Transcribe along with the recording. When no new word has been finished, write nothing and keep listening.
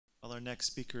While our next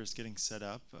speaker is getting set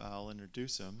up, I'll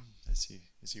introduce him as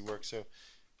he works. So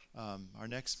our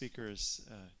next speaker is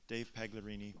Dave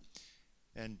Pagliarini,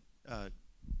 and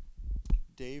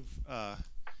Dave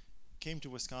came to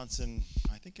Wisconsin,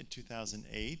 I think, in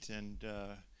 2008, and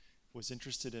was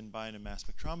interested in buying a mass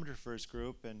spectrometer for his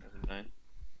group. And 2009.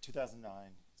 2009,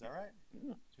 is that right?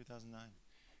 Yeah. 2009,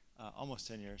 almost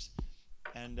 10 years.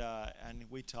 And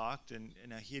we talked, and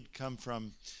he had come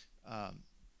from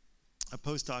a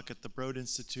postdoc at the Morgridge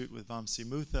Institute with Vamsi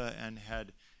Mutha and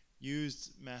had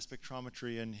used mass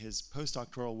spectrometry in his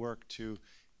postdoctoral work to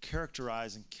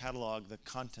characterize and catalog the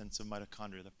contents of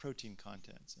mitochondria, the protein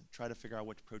contents, and try to figure out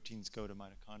which proteins go to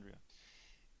mitochondria.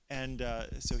 And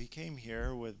so he came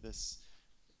here with this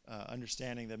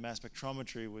understanding that mass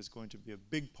spectrometry was going to be a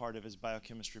big part of his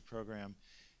biochemistry program.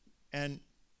 And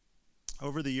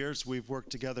over the years, we've worked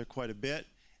together quite a bit.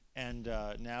 And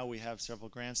now we have several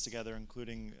grants together,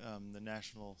 including the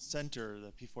National Center,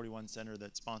 the P41 Center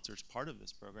that sponsors part of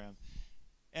this program.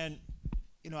 And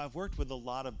I've worked with a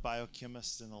lot of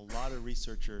biochemists and a lot of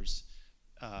researchers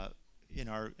in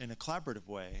a collaborative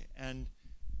way. And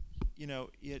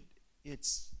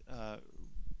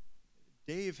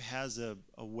Dave has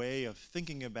a way of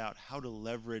thinking about how to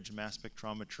leverage mass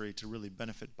spectrometry to really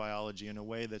benefit biology in a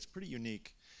way that's pretty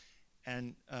unique.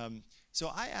 And so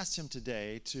I asked him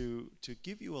today to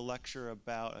give you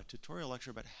a tutorial lecture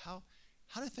about how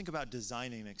to think about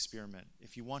designing an experiment.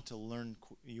 If you want to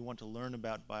learn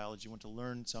about biology, you want to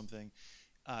learn something.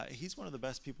 He's one of the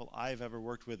best people I've ever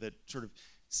worked with at sort of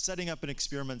setting up an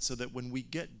experiment so that when we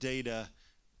get data,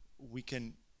 we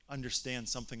can understand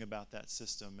something about that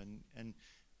system. And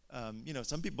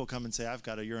some people come and say, I've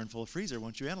got a urine full of freezer,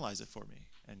 won't you analyze it for me?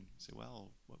 And you say,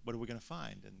 well, what are we going to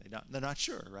find? And they're not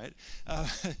sure, right?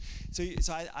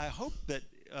 So I hope that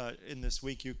in this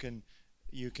week you can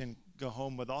go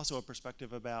home with also a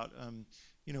perspective about,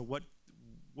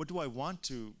 what do I want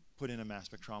to put in a mass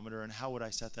spectrometer and how would I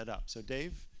set that up? So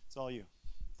Dave, it's all you.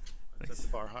 Thanks. Set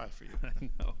the bar high for you.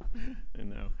 I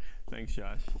know. Thanks,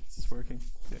 Josh. Is this working?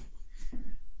 Good.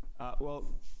 Well,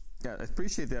 yeah, I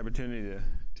appreciate the opportunity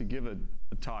to give a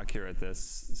talk here at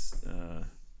this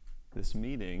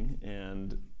meeting,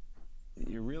 and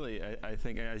you really, I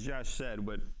think, as Josh said,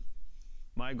 what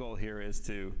my goal here is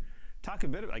to talk a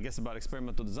bit, I guess, about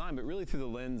experimental design, but really through the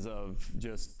lens of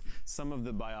just some of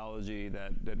the biology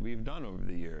that we've done over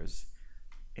the years.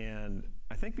 And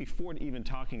I think before even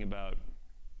talking about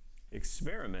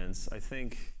experiments, I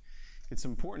think it's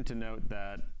important to note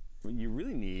that what you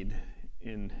really need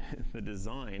in the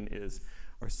design is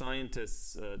our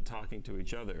scientists talking to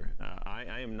each other.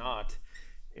 I am not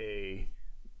a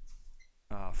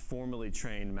formally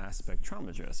trained mass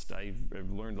spectrometrist.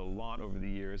 I've learned a lot over the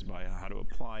years by how to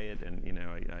apply it, and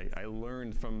I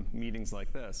learned from meetings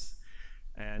like this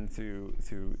and through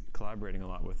collaborating a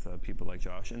lot with people like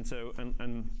Josh, and so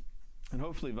and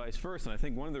hopefully vice versa. And I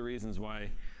think one of the reasons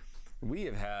why we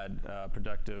have had a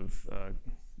productive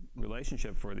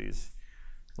relationship for these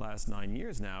last 9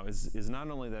 years now is not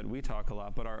only that we talk a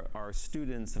lot, but our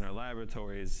students and our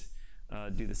laboratories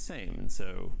do the same. And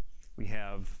so we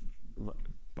have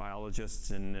biologists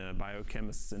and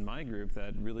biochemists in my group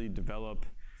that really develop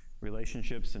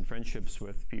relationships and friendships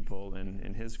with people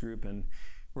in his group, and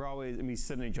we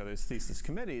sit in each other's thesis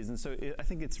committees. And so I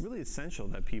think it's really essential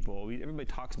that everybody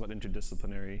talks about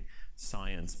interdisciplinary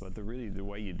science, but the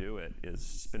way you do it is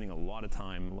spending a lot of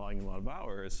time, logging a lot of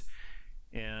hours.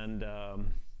 And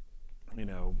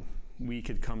we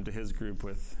could come to his group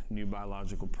with new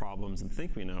biological problems and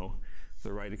think we know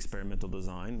the right experimental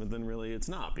design, but then really it's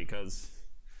not, because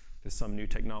there's some new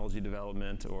technology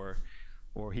development, or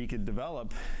he could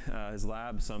develop his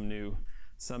lab some new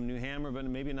hammer, but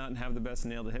maybe not have the best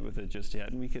nail to hit with it just yet,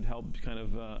 and we could help kind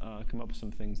of come up with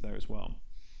some things there as well.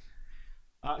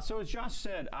 So as Josh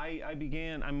said,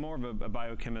 I'm more of a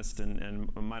biochemist and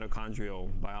a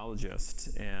mitochondrial biologist,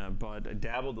 but I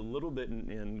dabbled a little bit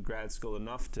in grad school,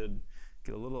 enough to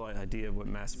get a little idea of what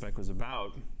mass spec was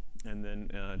about. And then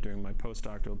during my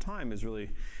postdoctoral time is really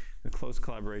the close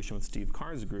collaboration with Steve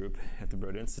Carr's group at the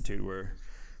Morgridge Institute, where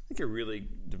I think I really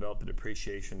developed an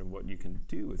appreciation of what you can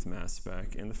do with mass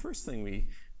spec. And the first thing we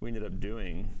ended up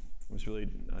doing was really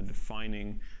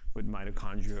defining what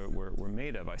mitochondria were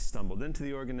made of. I stumbled into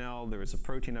the organelle. There was a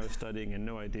protein I was studying and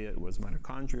no idea it was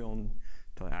mitochondrial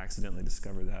until I accidentally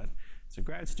discovered that as a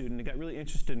grad student. I got really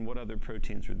interested in what other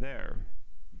proteins were there.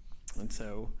 And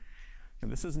so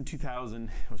this was in 2000,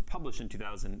 it was published in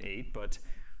 2008, but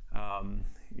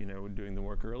doing the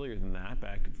work earlier than that,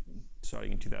 back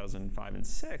starting in 2005 and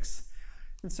 2006,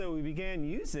 And so we began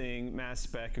using mass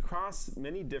spec across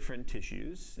many different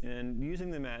tissues and using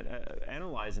them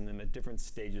analyzing them at different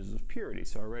stages of purity.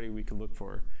 So already we could look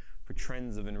for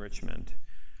trends of enrichment.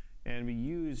 And we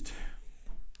used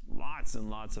lots and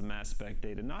lots of mass spec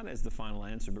data, not as the final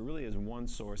answer, but really as one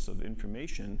source of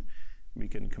information we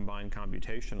can combine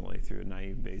computationally through a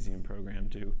naive Bayesian program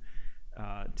to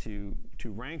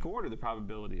rank order the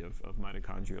probability of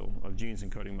genes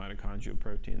encoding mitochondrial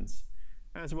proteins,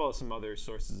 as well as some other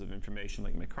sources of information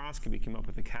like microscopy. Came up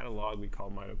with a catalog we call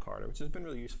Mitocarta, which has been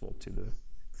really useful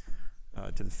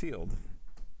to the field.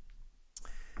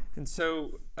 And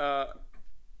so I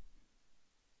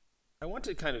want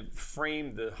to kind of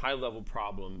frame the high-level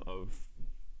problem of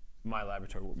my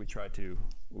laboratory, what we try to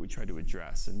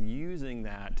address, and using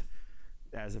that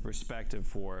as a perspective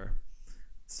for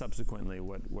subsequently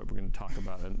what we're going to talk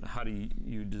about, and how do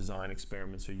you design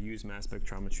experiments or use mass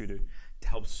spectrometry to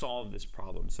help solve this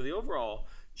problem. So the overall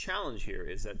challenge here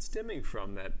is that stemming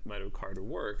from that Mitocarta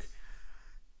work,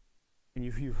 and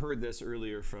you heard this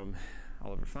earlier from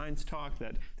Oliver Fine's talk,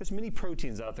 that there's many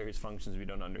proteins out there whose functions we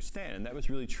don't understand. And that was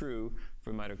really true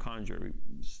for mitochondria.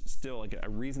 Still, like a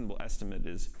reasonable estimate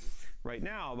is right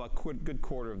now about a good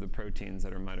quarter of the proteins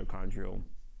that are mitochondrial,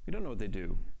 we don't know what they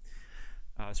do.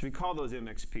 So we call those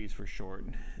MXPs for short.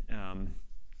 So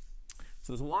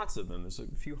there's lots of them. There's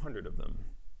a few hundred of them.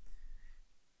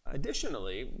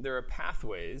 Additionally, there are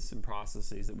pathways and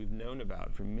processes that we've known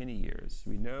about for many years.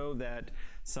 We know that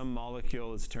some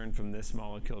molecule is turned from this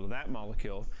molecule to that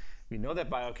molecule. We know that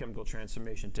biochemical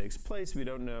transformation takes place. We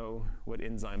don't know what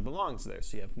enzyme belongs there.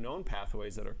 So you have known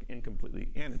pathways that are incompletely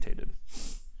annotated.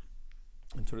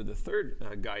 And sort of the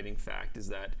third guiding fact is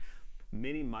that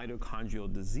many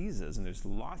mitochondrial diseases, and there's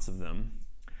lots of them,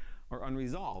 are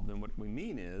unresolved. And what we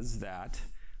mean is that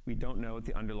we don't know what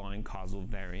the underlying causal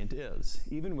variant is,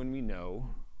 even when we know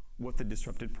what the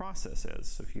disrupted process is.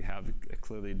 So if you have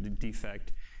clearly a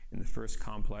defect in the first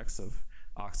complex of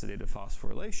oxidative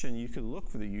phosphorylation, you can look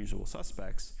for the usual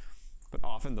suspects, but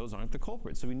often those aren't the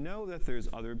culprits. So we know that there's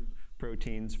other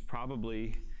proteins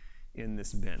probably in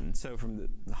this bin. So from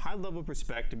the high-level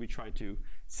perspective, we try to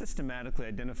systematically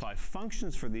identify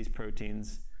functions for these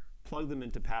proteins, plug them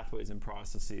into pathways and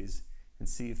processes, and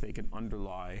see if they can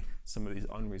underlie some of these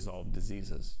unresolved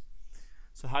diseases.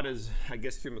 So how does, I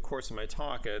guess through the course of my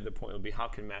talk, the point will be how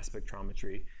can mass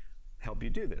spectrometry help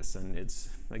you do this? And it's,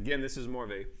 again, this is more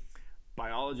of a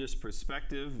biologist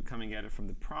perspective, coming at it from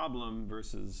the problem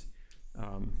versus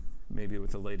maybe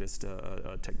what the latest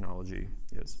technology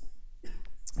is.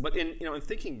 But in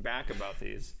thinking back about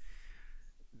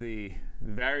the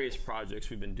various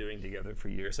projects we've been doing together for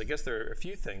years, I guess there are a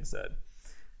few things that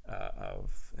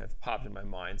have popped in my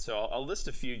mind. So I'll list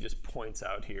a few just points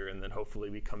out here, and then hopefully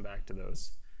we come back to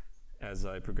those as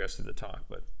I progress through the talk.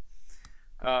 But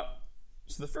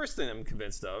so the first thing I'm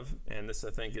convinced of, and this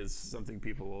I think is something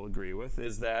people will agree with,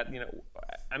 is that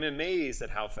I'm amazed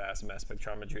at how fast mass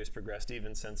spectrometry has progressed,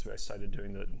 even since I started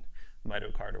doing the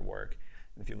Mitocarta work.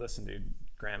 And if you listen to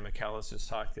Graham McAllister's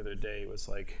talk the other day, it was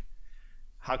like,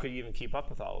 how could you even keep up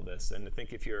with all of this? And I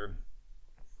think if you're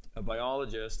a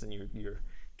biologist and you're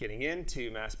getting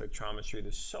into mass spectrometry,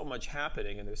 there's so much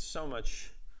happening, and there's so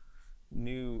much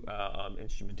new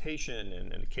instrumentation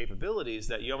and capabilities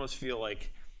that you almost feel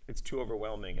like it's too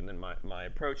overwhelming, and then my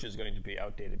approach is going to be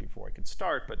outdated before I could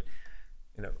start. But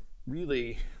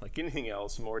really, like anything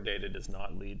else, more data does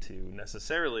not lead to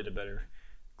necessarily to better,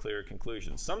 clearer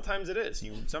conclusions. Sometimes it is.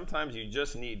 Sometimes you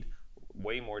just need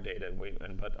way more data,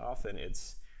 but often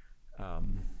it's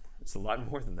a lot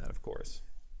more than that, of course.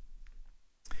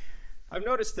 I've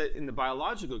noticed that in the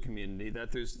biological community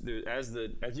that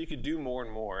as you can do more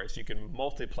and more, as you can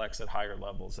multiplex at higher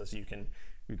levels, as you can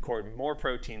record more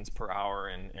proteins per hour,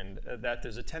 and that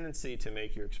there's a tendency to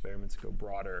make your experiments go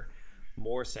broader,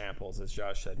 more samples, as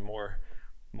Josh said, more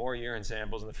urine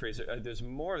samples in the freezer. There's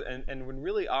more, and when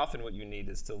really often what you need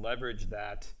is to leverage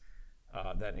that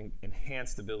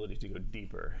enhanced ability to go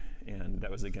deeper, and that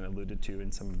was again alluded to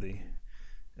in some of the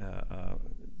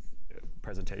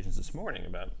presentations this morning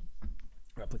about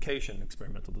replication,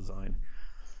 experimental design.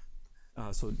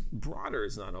 So broader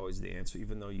is not always the answer,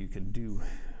 even though you can do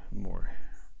more.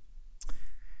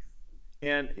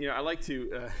 And I like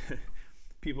to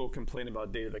people complain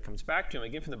about data that comes back to them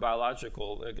again from the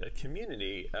biological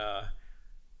community.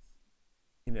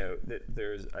 That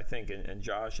there's, I think, and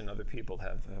Josh and other people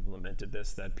have lamented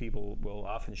this, that people will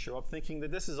often show up thinking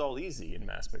that this is all easy in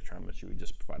mass spectrometry. We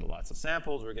just provide lots of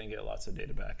samples, we're going to get lots of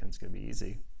data back, and it's going to be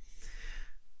easy.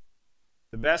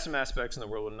 The best mass specs in the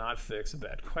world will not fix a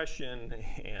bad question,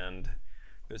 and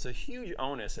there's a huge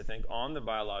onus, I think, on the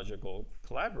biological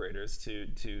collaborators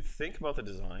to think about the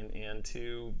design and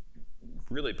to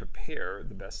really prepare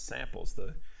the best samples.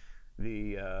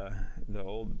 The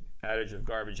old adage of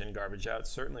garbage in, garbage out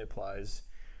certainly applies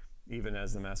even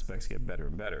as the mass specs get better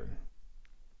and better.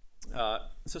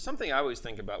 So something I always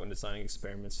think about when designing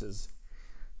experiments is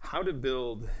how to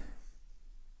build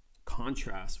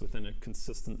contrast within a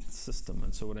consistent system.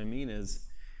 And so what I mean is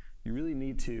you really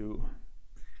need to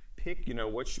pick,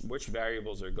 which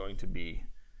variables are going to be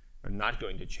or not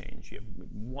going to change. You have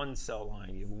one cell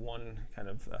line, you have one kind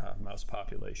of mouse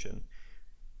population,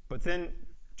 but then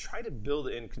try to build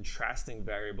in contrasting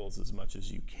variables as much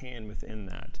as you can within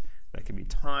that. That could be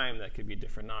time, that could be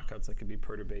different knockouts, that could be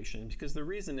perturbation, because the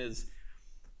reason is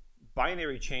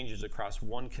binary changes across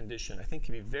one condition, I think,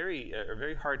 can be very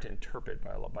hard to interpret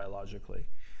biologically.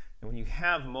 And when you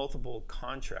have multiple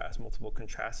contrasts, multiple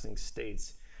contrasting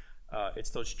states, it's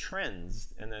those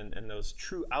trends and those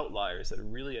true outliers that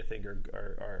really, I think,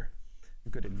 are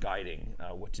good at guiding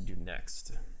what to do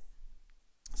next.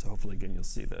 So hopefully, again, you'll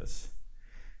see this.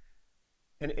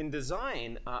 And in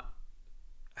design,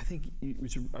 I think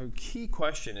a key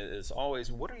question is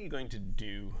always, what are you going to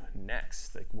do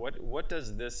next? Like, what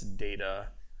does this data,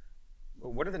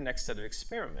 what are the next set of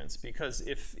experiments? Because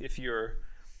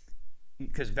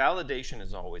because validation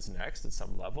is always next at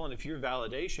some level, and if your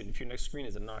next screen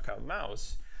is a knockout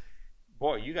mouse,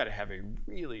 boy, you got to have a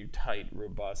really tight,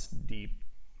 robust, deep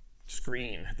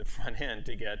screen at the front end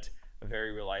to get a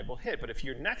very reliable hit. But if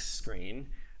your next screen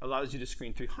allows you to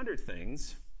screen 300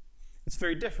 things, it's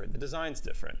very different. The design's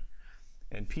different.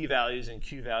 And p-values and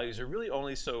q-values are really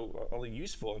only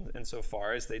useful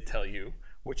insofar as they tell you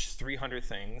which 300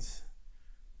 things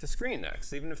to screen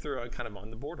next, even if they're kind of on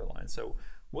the borderline. So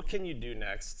what can you do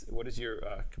next? What is your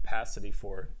capacity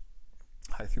for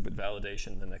high throughput validation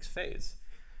in the next phase?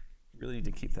 You really need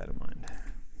to keep that in mind.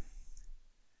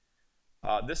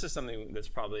 This is something that's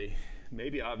probably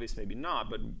maybe obvious, maybe not,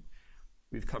 but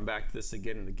we've come back to this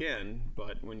again and again.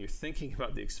 But when you're thinking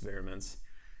about the experiments,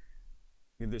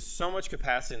 there's so much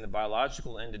capacity in the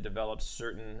biological end to develop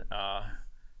certain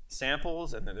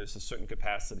samples, and then there's a certain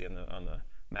capacity on the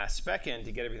mass spec end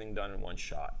to get everything done in one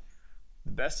shot.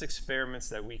 The best experiments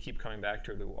that we keep coming back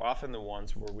to are often the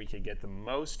ones where we could get the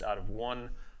most out of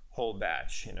one whole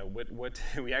batch. What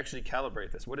we actually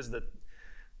calibrate this. What is the,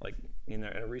 like, in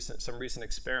some recent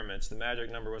experiments, the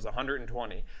magic number was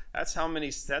 120. That's how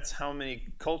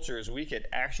many cultures we could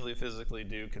actually physically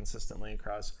do consistently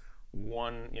across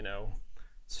one,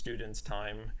 student's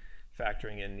time,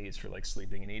 factoring in needs for like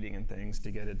sleeping and eating and things to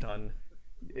get it done.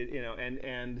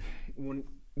 And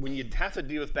when you have to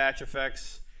deal with batch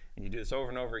effects and you do this over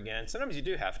and over again, sometimes you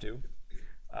do have to.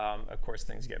 Of course,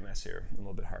 things get messier and a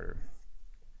little bit harder.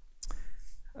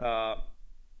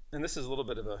 And this is a little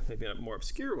bit of maybe a more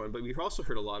obscure one, but we've also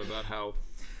heard a lot about how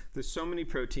there's so many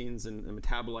proteins and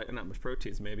metabolites, not much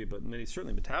proteins maybe, but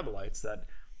certainly metabolites that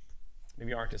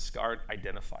maybe aren't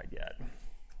identified yet.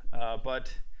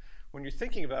 But when you're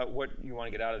thinking about what you want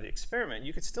to get out of the experiment,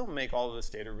 you could still make all of this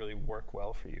data really work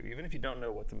well for you, even if you don't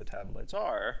know what the metabolites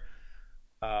are.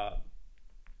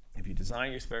 If you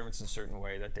design your experiments in a certain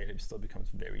way, that data still becomes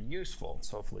very useful.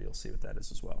 So hopefully you'll see what that is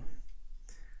as well.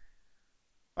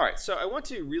 All right, so I want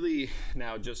to really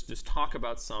now just talk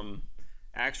about some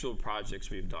actual projects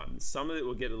we've done. Some of it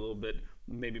will get a little bit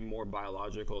maybe more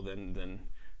biological than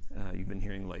you've been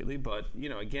hearing lately, but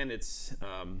again, it's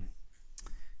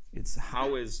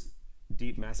how is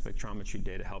deep mass spectrometry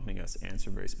data helping us answer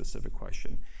a very specific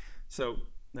question. So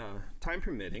time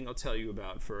permitting, I'll tell you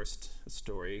about first a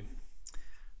story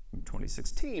from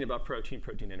 2016 about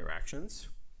protein-protein interactions.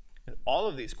 And all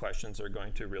of these questions are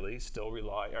going to really still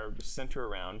center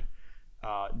around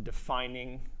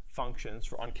defining functions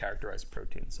for uncharacterized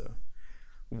proteins. So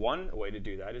one way to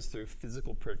do that is through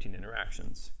physical protein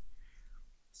interactions.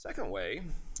 Second way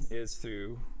is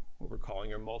through what we're calling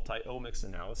your multi-omics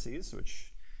analyses,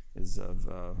 which is of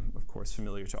course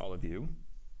familiar to all of you.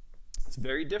 It's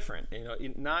very different.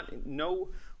 No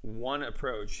one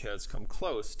approach has come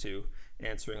close to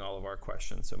answering all of our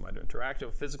questions. So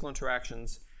mitointeractive, physical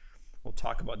interactions. We'll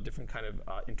talk about different kind of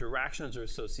interactions or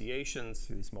associations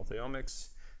through this multi-omics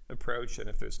approach. And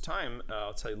if there's time,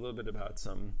 I'll tell you a little bit about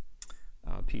some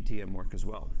PTM work as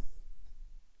well.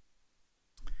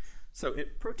 So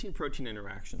protein-protein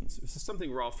interactions. This is something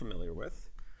we're all familiar with.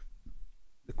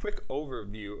 The quick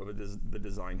overview of the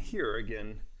design here,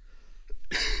 again,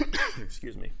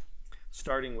 excuse me,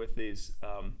 starting with these,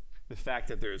 the fact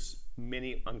that there's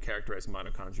many uncharacterized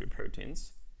mitochondrial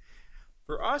proteins.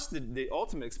 For us, the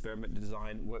ultimate experiment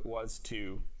design was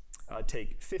to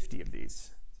take 50 of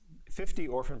these, 50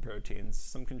 orphan proteins,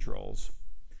 some controls.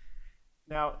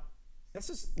 Now, this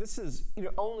is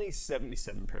only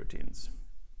 77 proteins.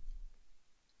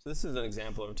 So this is an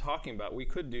example I'm talking about. We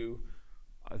could do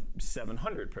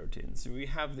 700 proteins. We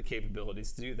have the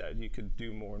capabilities to do that. You could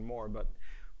do more and more, but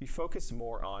we focus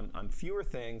more on fewer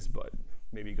things, but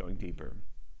maybe going deeper.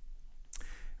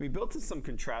 We built in some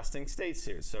contrasting states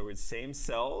here. So it's same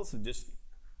cells, just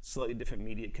slightly different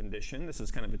mediate condition. This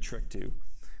is kind of a trick to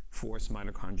force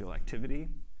mitochondrial activity,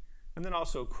 and then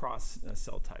also cross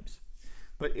cell types.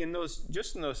 But in those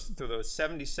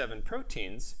 77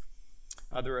 proteins,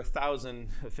 there are 1,000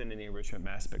 affinity enrichment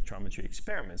mass spectrometry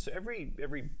experiments. So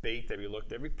every bait that we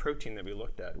looked at, every protein that we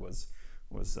looked at was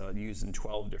used in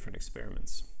 12 different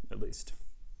experiments, at least.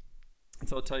 And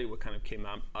so I'll tell you what kind of came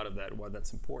out of that and why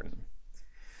that's important.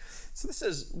 So this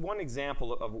is one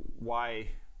example of why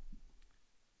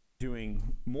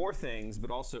doing more things,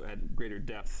 but also at greater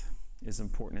depth, is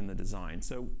important in the design.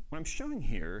 So what I'm showing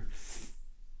here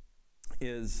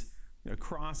is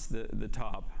across the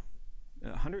top,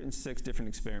 106 different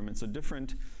experiments, so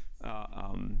different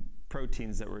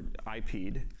proteins that were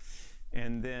IP'd.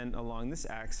 And then along this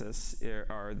axis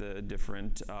are the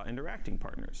different interacting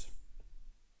partners.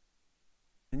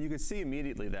 And you can see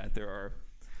immediately that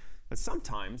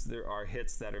sometimes there are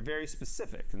hits that are very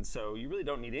specific. And so you really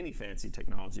don't need any fancy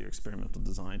technology or experimental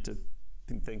design to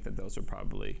think that those are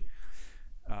probably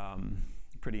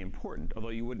pretty important, although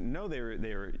you wouldn't know they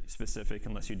were specific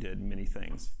unless you did many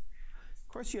things.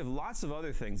 Of course, you have lots of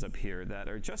other things up here that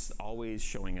are just always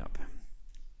showing up.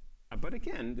 But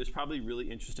again, there's probably really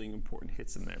interesting, important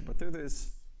hits in there. But they're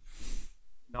this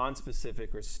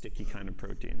non-specific or sticky kind of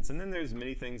proteins. And then there's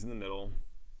many things in the middle.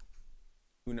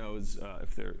 Who knows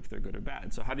if they're good or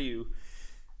bad? So how do you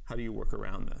work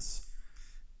around this?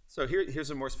 So here's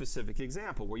a more specific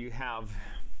example where you have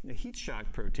a heat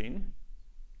shock protein,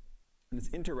 and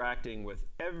it's interacting with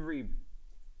every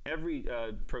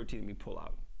protein we pull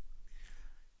out.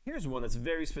 Here's one that's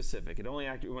very specific. It only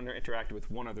interacted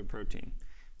with one other protein.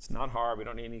 It's not hard. We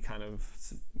don't need any kind of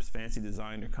fancy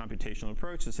design or computational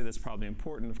approach to say that's probably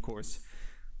important. Of course,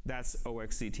 that's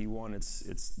OXCT1.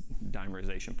 It's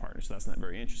dimerization partner, so that's not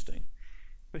very interesting.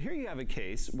 But here you have a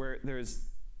case where there's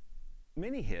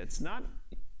many hits, not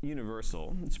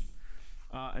universal,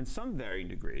 in some varying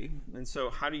degree. And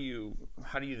so how do you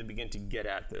then begin to get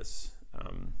at this?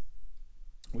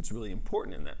 What's really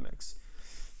important in that mix?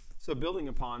 So building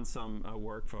upon some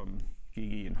work from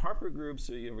Gigi and Harper groups,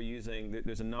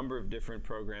 there's a number of different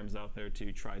programs out there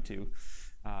to try to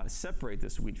separate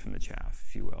this wheat from the chaff,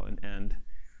 if you will, and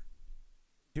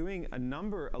doing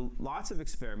lots of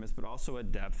experiments, but also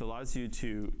at depth, allows you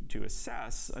to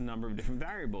assess a number of different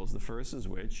variables. The first is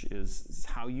which is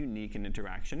how unique an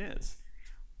interaction is.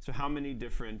 So how many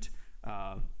different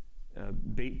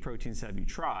bait proteins have you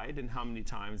tried, and how many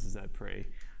times does that prey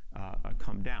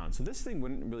come down? So this thing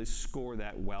wouldn't really score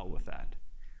that well with that.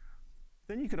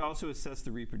 Then you could also assess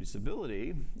the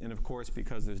reproducibility, and of course,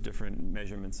 because there's different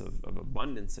measurements of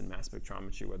abundance in mass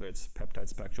spectrometry, whether it's peptide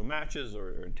spectral matches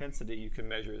or intensity, you can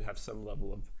have some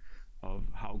level of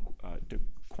how to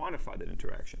quantify that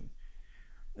interaction.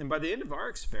 And by the end of our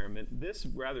experiment, this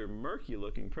rather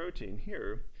murky-looking protein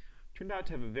here turned out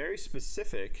to have a very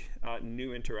specific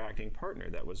new interacting partner.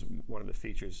 That was one of the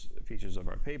features of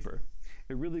our paper.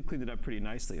 It really cleaned it up pretty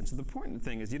nicely. And so the important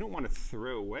thing is you don't want to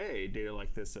throw away data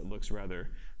like this that looks rather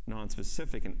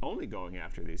non-specific and only going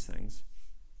after these things.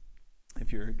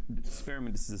 If your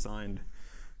experiment is designed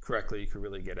correctly, you could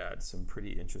really get at some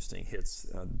pretty interesting hits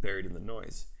buried in the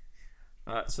noise.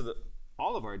 So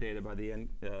all of our data by the end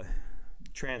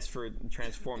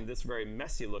transformed this very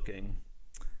messy-looking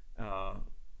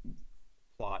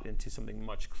plot into something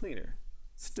much cleaner.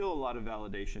 Still a lot of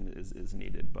validation is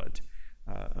needed, but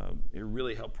it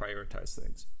really helped prioritize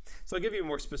things. So I'll give you a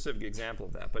more specific example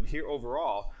of that. But here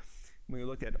overall, when we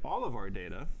look at all of our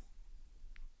data,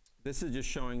 this is just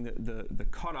showing the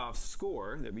cutoff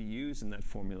score that we use in that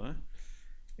formula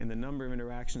and the number of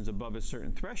interactions above a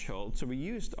certain threshold. So we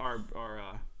used our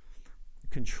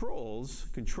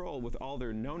control with all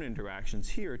their known interactions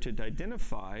here to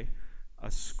identify a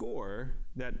score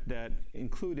that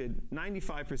included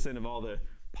 95% of all the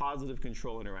positive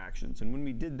control interactions. And when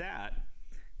we did that,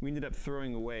 we ended up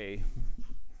throwing away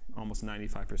almost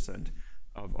 95%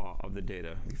 of the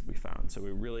data we found. So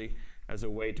we really, as a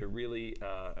way to really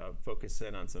focus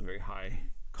in on some very high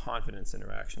confidence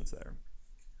interactions there.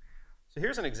 So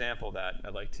here's an example that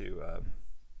I'd like to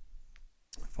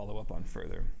follow up on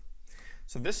further.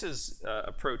 So this is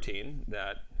a protein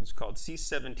that is called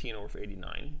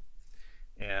C17ORF89.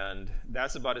 And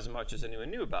that's about as much as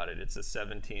anyone knew about it. It's the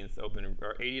 17th open,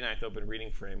 or 89th open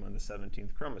reading frame on the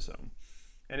 17th chromosome.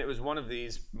 And it was one of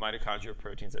these mitochondrial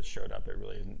proteins that showed up. It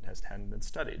really hadn't been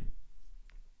studied.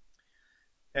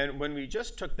 And when we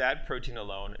just took that protein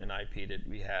alone and IP'd it,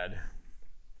 we had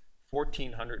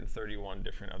 1,431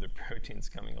 different other proteins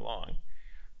coming along.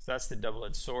 So that's the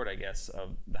double-edged sword, I guess,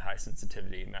 of the high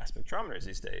sensitivity mass spectrometers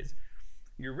these days.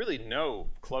 You're really no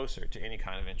closer to any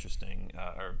kind of interesting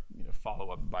or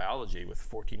follow-up biology with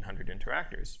 1,400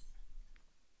 interactors.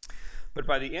 But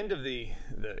by the end of the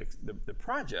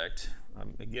project,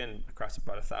 again, across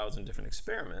about 1,000 different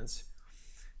experiments,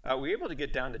 we were able to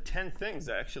get down to 10 things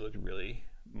that actually looked really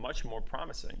much more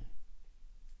promising,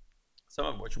 some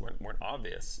of which weren't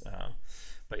obvious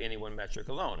by any one metric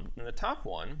alone. And the top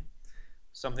one,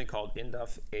 something called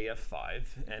INDUF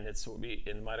AF5, and it's what we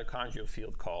in the mitochondrial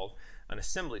field call an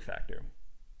assembly factor.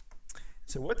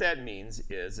 So what that means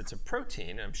is it's a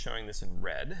protein, and I'm showing this in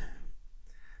red,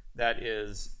 that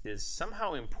is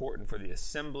somehow important for the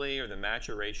assembly or the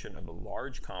maturation of a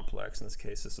large complex. In this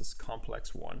case, this is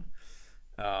complex 1,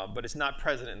 but it's not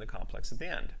present in the complex at the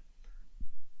end.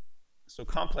 So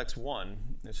complex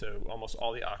 1, so almost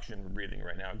all the oxygen we're breathing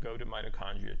right now go to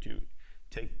mitochondria to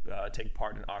take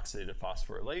part in oxidative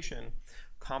phosphorylation.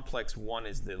 Complex 1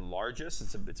 is the largest.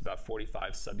 It's about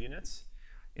 45 subunits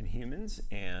in humans,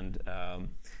 and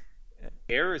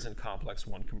errors in complex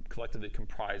 1 collectively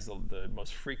comprise the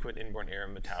most frequent inborn error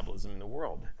metabolism in the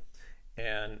world.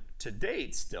 And to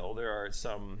date, still, there are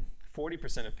some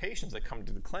 40% of patients that come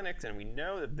to the clinic, and we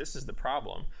know that this is the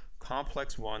problem.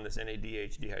 Complex 1, this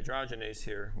NADH dehydrogenase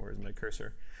here, where's my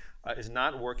cursor, is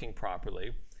not working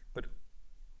properly, but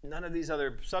none of these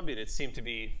other subunits seem to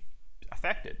be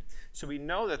affected. So we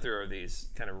know that there are these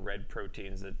kind of red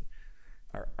proteins that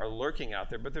are lurking out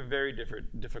there, but they're very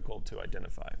difficult to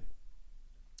identify.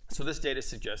 So this data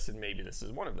suggested maybe this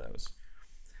is one of those.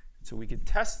 So we could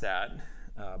test that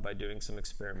by doing some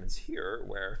experiments here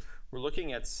where we're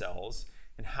looking at cells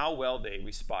and how well they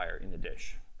respire in a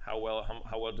dish. How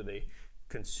well do they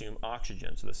consume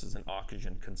oxygen? So this is an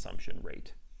oxygen consumption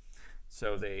rate.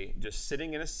 So they just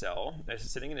sitting in a cell,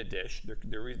 sitting in a dish,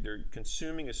 they're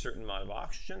consuming a certain amount of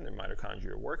oxygen, their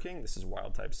mitochondria are working, this is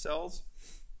wild type cells.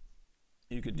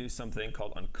 You could do something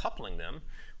called uncoupling them,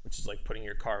 which is like putting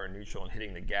your car in neutral and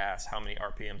hitting the gas. How many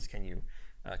RPMs can you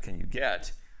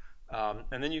get?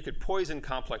 And then you could poison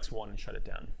complex 1 and shut it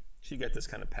down. So you get this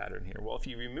kind of pattern here. Well, if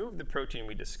you remove the protein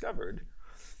we discovered,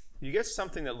 you get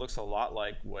something that looks a lot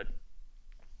like what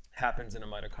happens in a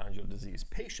mitochondrial disease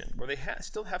patient, where they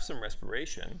still have some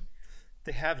respiration.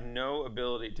 They have no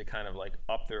ability to kind of like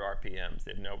up their RPMs.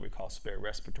 They have no what we call spare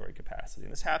respiratory capacity.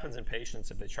 And this happens in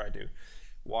patients if they try to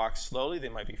walk slowly, they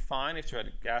might be fine. If you try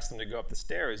to ask them to go up the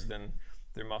stairs, then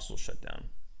their muscles shut down.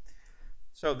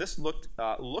 So this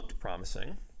looked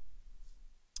promising.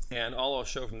 And all I'll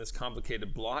show from this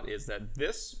complicated blot is that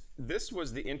this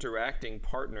was the interacting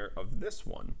partner of this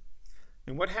one.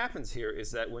 And what happens here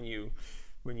is that when you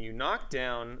knock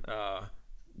down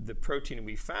the protein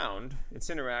we found, its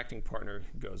interacting partner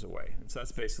goes away. And so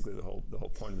that's basically the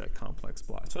whole point of that complex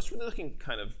blot. So it's really looking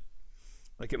kind of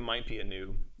like it might be a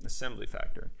new assembly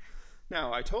factor.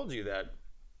 Now, I told you that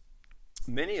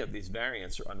many of these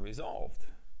variants are unresolved.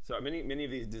 So many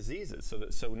of these diseases.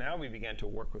 So now we began to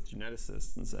work with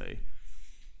geneticists and say,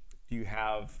 do you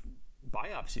have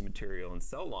biopsy material and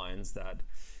cell lines that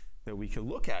we could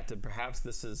look at to perhaps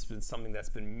this has been something that's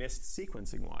been missed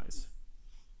sequencing-wise?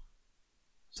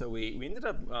 So we ended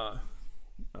up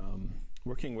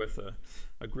working with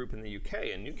a group in the UK,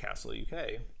 in Newcastle,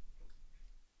 UK.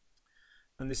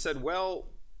 And they said, well,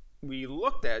 we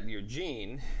looked at your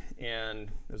gene,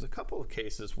 and there's a couple of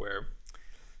cases where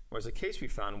there's a case we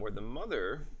found where the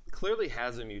mother clearly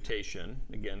has a mutation.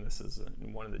 Again, this is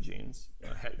in one of the genes.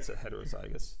 It's a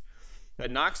heterozygous.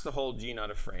 That knocks the whole gene out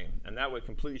of frame. And that would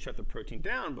completely shut the protein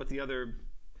down, but the other,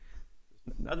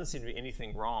 doesn't seem to be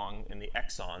anything wrong in the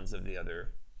exons of the other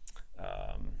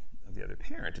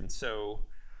parent. And so,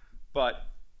 but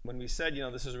when we said,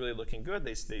 this is really looking good,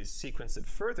 they sequenced it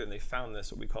further, and they found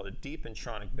this, what we call a deep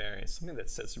intronic variant, something that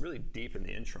sits really deep in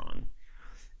the intron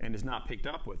and is not picked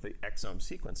up with the exome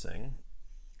sequencing.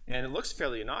 And it looks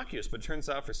fairly innocuous, but it turns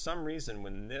out for some reason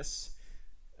when this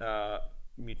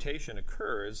mutation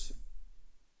occurs,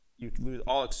 you lose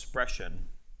all expression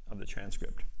of the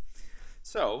transcript.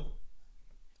 So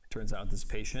it turns out this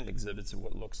patient exhibits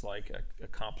what looks like a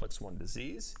complex 1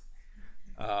 disease.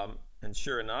 And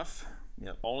sure enough,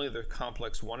 only the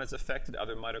complex 1 is affected,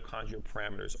 other mitochondrial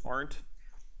parameters aren't.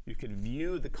 You could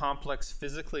view the complex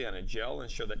physically on a gel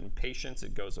and show that in patients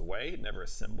it goes away, it never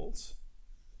assembles.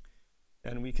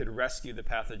 And we could rescue the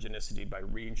pathogenicity by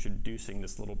reintroducing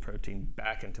this little protein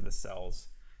back into the cells,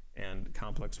 and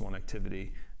complex 1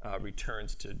 activity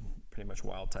returns to pretty much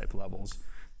wild type levels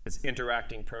as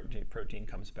interacting protein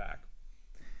comes back.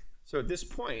 So at this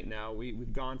point now,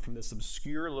 we've gone from this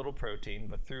obscure little protein,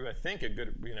 but through, I think, a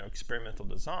good experimental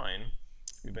design,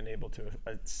 we've been able to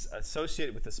associate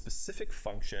it with a specific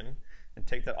function and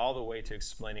take that all the way to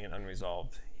explaining an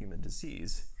unresolved human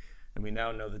disease. And we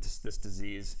now know that this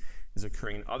disease is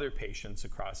occurring in other patients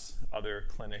across other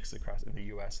clinics in the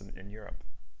US and in Europe.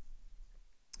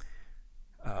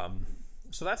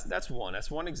 So that's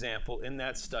one example. In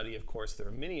that study, of course, there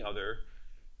are many other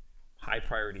high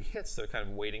priority hits that are kind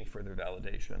of waiting for their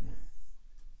validation,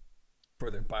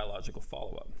 for their biological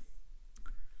follow-up.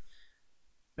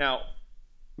 Now,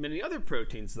 many other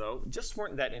proteins, though, just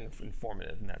weren't that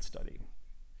informative in that study.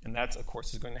 And that's, of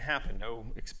course, is going to happen.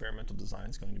 No experimental design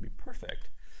is going to be perfect.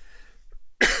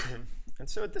 And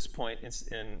so at this point,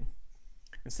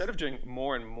 instead of doing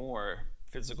more and more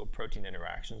physical protein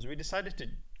interactions, we decided to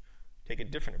take a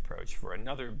different approach for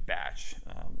another batch.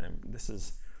 And this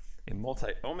is a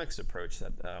multi-omics approach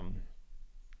that I'd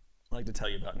like to tell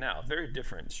you about now. A very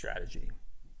different strategy.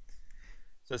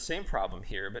 So same problem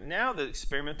here, but now the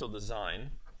experimental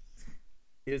design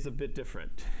is a bit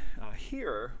different.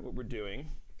 Here, what we're doing,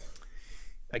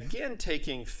 again,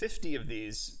 taking 50 of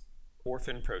these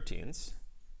orphan proteins.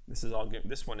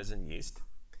 This one is in yeast.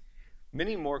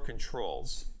 Many more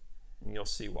controls, and you'll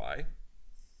see why.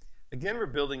 Again, we're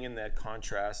building in that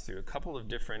contrast through a couple of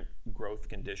different growth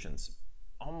conditions.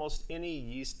 Almost any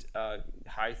yeast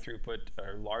high throughput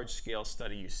or large scale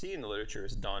study you see in the literature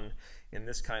is done in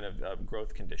this kind of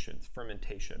growth condition,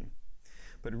 fermentation.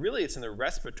 But really it's in the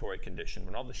respiratory condition,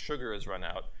 when all the sugar is run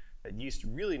out, that yeast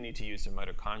really need to use their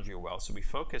mitochondria well. So we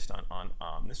focused on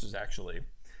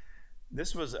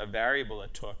this was a variable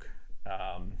that took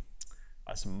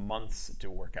us months to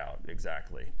work out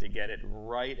exactly, to get it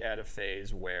right at a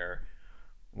phase where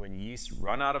when yeast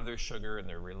run out of their sugar and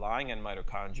they're relying on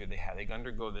mitochondria, they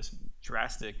undergo this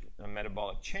drastic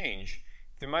metabolic change.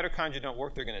 If their mitochondria don't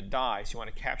work, they're going to die, so you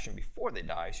want to capture them before they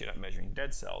die, so you're not measuring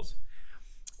dead cells.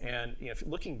 And if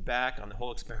looking back on the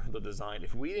whole experimental design,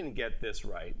 if we didn't get this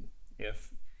right,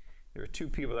 if there were two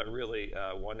people that really,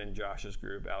 one in Josh's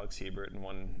group, Alex Hebert, and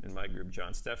one in my group,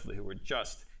 John Steffley, who were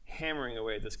just hammering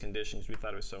away at this condition because we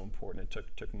thought it was so important. It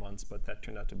took months, but that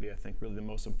turned out to be, I think, really the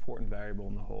most important variable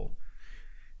in the whole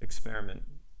experiment.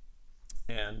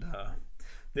 And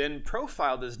then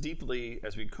profiled as deeply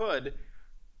as we could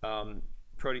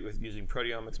using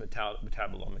proteomics,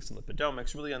 metabolomics, and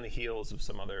lipidomics, really on the heels of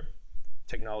some other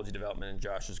technology development in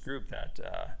Josh's group, that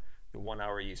the 1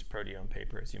 hour yeast proteome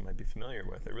paper, as you might be familiar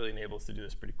with. It really enables us to do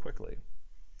this pretty quickly.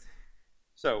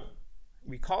 So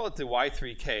we call it the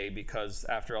Y3K because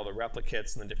after all the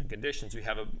replicates and the different conditions, we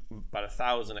have about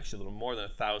 1,000, actually a little more than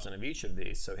 1,000 of each of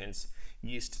these. So hence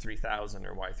yeast 3,000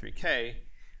 or Y3K.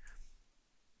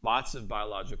 Lots of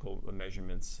biological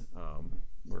measurements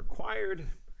were required.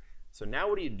 So now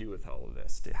what do you do with all of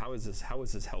this? How is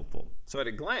this helpful? So at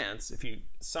a glance, if you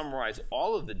summarize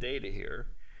all of the data here,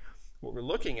 what we're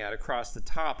looking at across the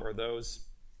top are those,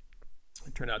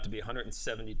 it turned out to be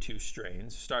 172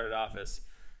 strains. Started off as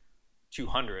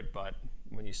 200, but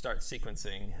when you start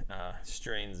sequencing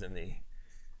strains in the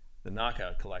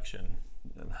knockout collection,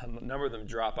 a number of them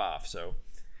drop off. So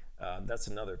that's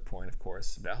another point, of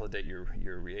course. Validate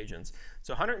your reagents.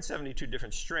 So 172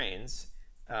 different strains.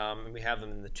 And we have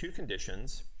them in the two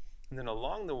conditions. And then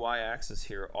along the y-axis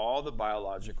here, all the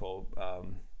biological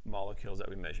molecules that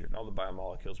we measured, all the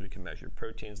biomolecules we can measure,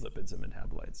 proteins, lipids, and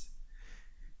metabolites.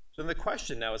 So the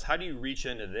question now is, how do you reach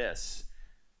into this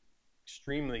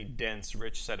extremely dense,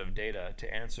 rich set of data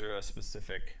to answer a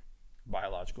specific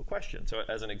biological question? So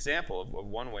as an example of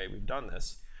one way we've done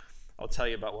this, I'll tell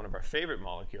you about one of our favorite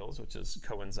molecules, which is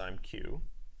coenzyme Q,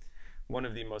 one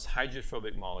of the most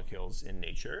hydrophobic molecules in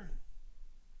nature.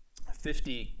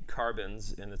 50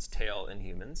 carbons in its tail in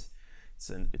humans.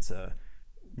 It's a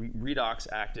redox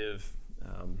active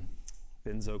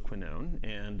benzoquinone,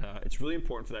 and it's really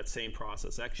important for that same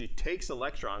process. It actually takes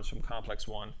electrons from complex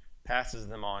 1, passes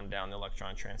them on down the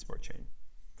electron transport chain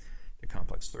to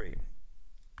complex 3.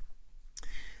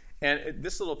 And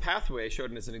this little pathway I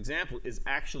showed as an example is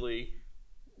actually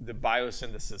the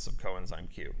biosynthesis of coenzyme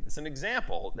Q. It's an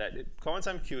example that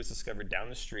coenzyme Q was discovered down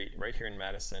the street right here in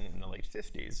Madison in the late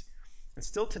 50s. And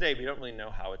still today, we don't really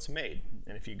know how it's made.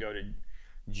 And if you go to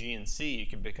GNC, you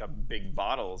can pick up big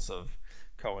bottles of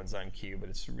coenzyme Q, but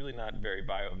it's really not very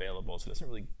bioavailable, so it doesn't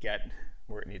really get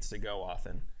where it needs to go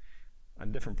often. A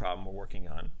different problem we're working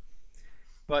on.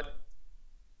 But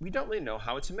we don't really know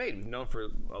how it's made. We've known for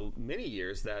many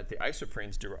years that the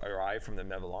isoprenes derive from the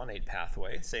mevalonate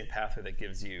pathway, same pathway that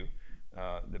gives you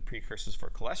the precursors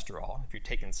for cholesterol. If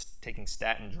you're taking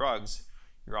statin drugs,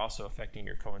 you're also affecting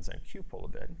your coenzyme Q pull a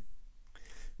bit.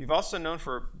 We've also known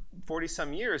for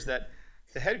 40-some years that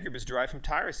the head group is derived from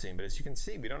tyrosine, but as you can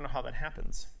see, we don't know how that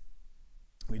happens.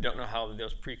 We don't know how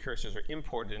those precursors are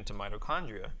imported into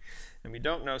mitochondria, and we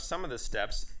don't know some of the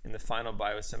steps in the final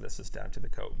biosynthesis down to the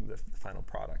final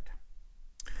product.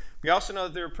 We also know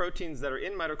that there are proteins that are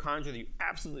in mitochondria that you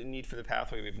absolutely need for the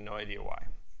pathway. We have no idea why,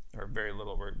 or very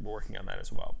little. We're working on that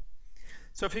as well.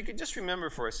 So if you could just remember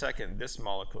for a second this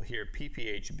molecule here,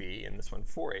 PPHB, and this one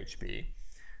 4HB,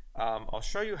 I'll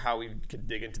show you how we could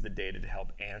dig into the data to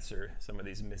help answer some of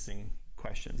these missing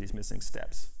questions, these missing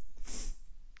steps.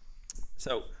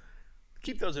 So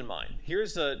keep those in mind.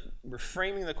 We're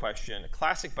framing the question, a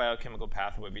classic biochemical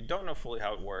pathway. We don't know fully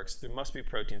how it works. There must be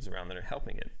proteins around that are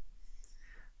helping it.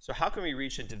 So how can we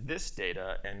reach into this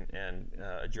data and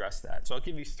address that? So I'll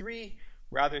give you 3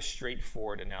 rather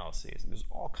straightforward analyses. There's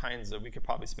all kinds of, we could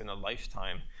probably spend a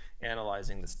lifetime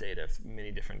analyzing this data,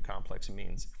 many different complex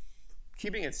means.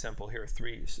 Keeping it simple, here are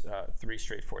 3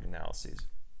 straightforward analyses.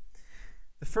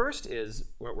 The first is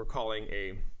what we're calling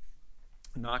a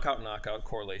knockout-knockout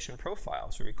correlation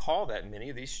profile. So recall that many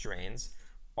of these strains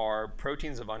are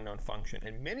proteins of unknown function,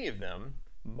 and many of them,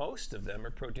 most of them,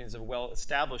 are proteins of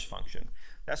well-established function.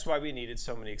 That's why we needed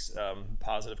so many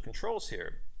positive controls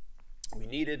here. We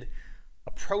needed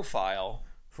a profile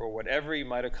for what every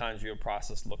mitochondrial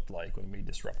process looked like when we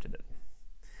disrupted it.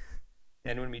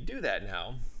 And when we do that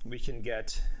now, we can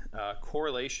get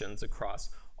correlations across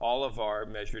all of our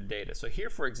measured data. So here,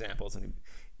 for example,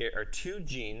 are 2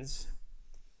 genes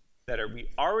that we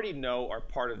already know are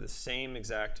part of the same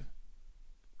exact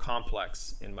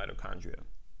complex in mitochondria.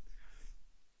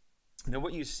 Now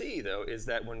what you see, though, is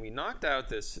that when we knocked out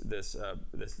this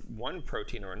one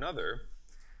protein or another,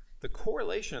 the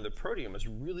correlation of the protein was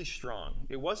really strong.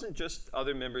 It wasn't just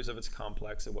other members of its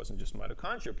complex. It wasn't just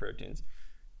mitochondrial proteins.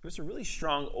 It was a really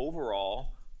strong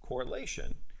overall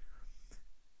correlation.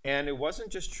 And it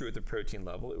wasn't just true at the protein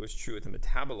level. It was true at the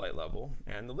metabolite level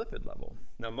and the lipid level.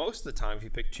 Now, most of the time, if you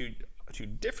pick two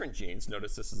different genes,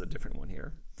 notice this is a different one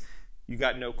here, you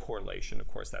got no correlation. Of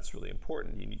course, that's really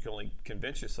important. You can only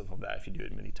convince yourself of that if you do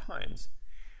it many times.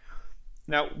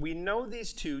 Now, we know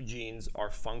these 2 genes are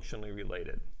functionally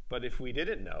related. But if we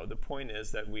didn't know, the point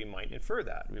is that we might infer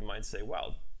that. We might say,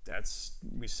 well,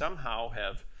 we somehow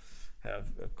have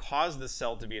caused the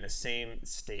cell to be in the same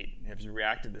state, has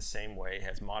reacted the same way,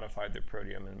 has modified the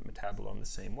proteome and metabolome the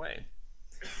same way.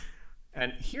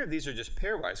 And here, these are just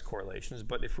pairwise correlations,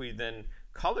 but if we then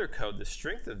color code the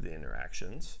strength of the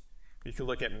interactions, we could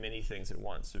look at many things at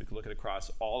once. So we could look at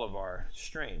across all of our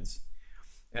strains.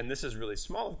 And this is really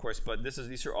small, of course, but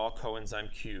these are all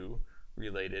coenzyme Q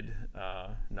related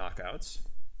knockouts.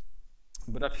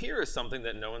 But up here is something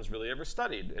that no one's really ever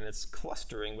studied, and it's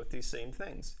clustering with these same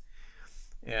things.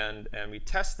 And we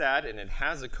test that, and it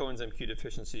has a coenzyme Q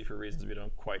deficiency for reasons we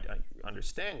don't quite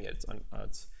understand yet.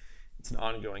 It's an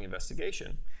ongoing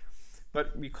investigation.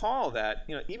 But recall that,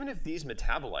 even if these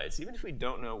metabolites, even if we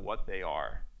don't know what they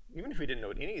are, even if we didn't know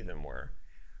what any of them were,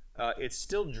 it's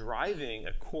still driving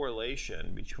a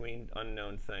correlation between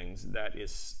unknown things that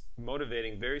is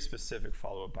motivating very specific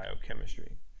follow-up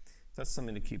biochemistry. That's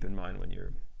something to keep in mind when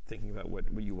you're thinking about what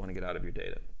you want to get out of your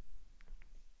data.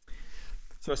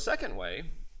 So a second way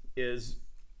is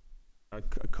a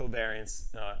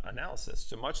covariance analysis.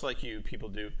 So much like people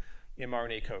do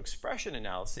mRNA co-expression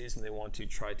analyses, and they want to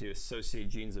try to associate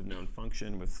genes of known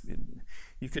function with,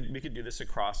 we could do this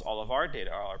across all of our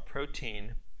data, our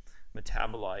protein,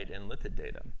 metabolite, and lipid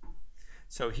data.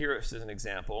 So here is an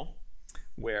example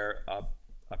where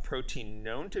a protein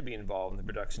known to be involved in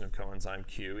the production of coenzyme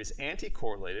Q is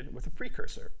anti-correlated with a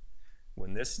precursor.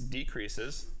 When this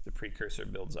decreases, the precursor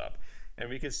builds up. And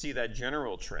we can see that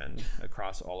general trend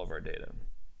across all of our data.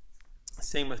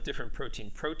 Same with different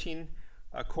protein-protein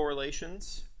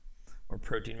correlations or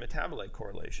protein metabolite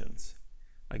correlations.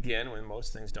 Again, when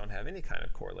most things don't have any kind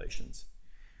of correlations.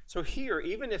 So here,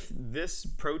 even if this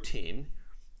protein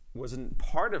wasn't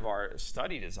part of our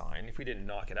study design, if we didn't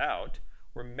knock it out,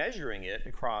 we're measuring it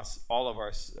across all of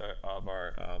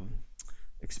our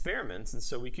experiments, and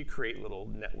so we could create little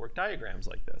network diagrams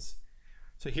like this.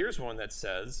 So here's one that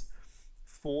says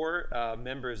 4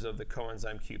 members of the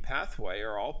coenzyme Q pathway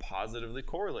are all positively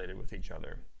correlated with each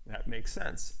other. That makes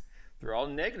sense. They're all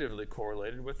negatively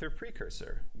correlated with their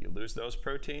precursor. You lose those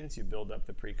proteins, you build up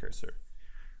the precursor.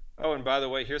 Oh, and by the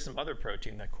way, here's some other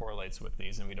protein that correlates with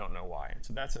these, and we don't know why.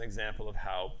 So that's an example of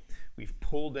how we've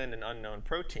pulled in an unknown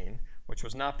protein, which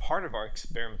was not part of our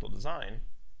experimental design,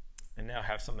 and now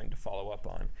have something to follow up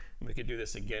on. And we could do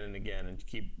this again and again and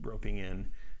keep roping in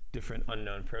different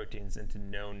unknown proteins into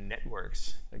known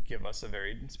networks that give us a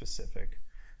very specific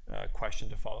question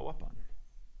to follow up on.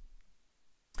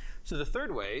 So the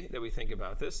third way that we think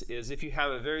about this is if you have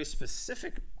a very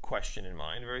specific question in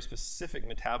mind, a very specific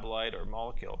metabolite or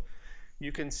molecule,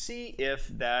 you can see if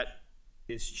that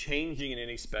is changing in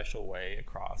any special way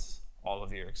across all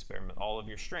of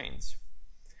your strains.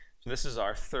 So this is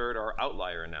our third, our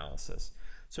outlier analysis.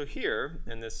 So here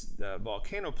in this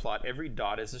volcano plot, every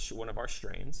dot is one of our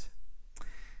strains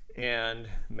and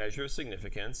measure of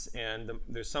significance, and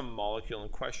there's some molecule in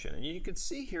question. And you can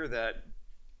see here that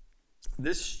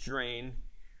this strain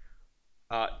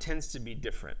tends to be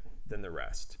different than the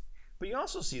rest. But you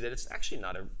also see that it's actually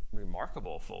not a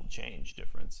remarkable fold change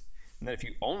difference. And that if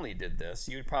you only did this,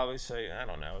 you would probably say, I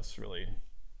don't know, it's really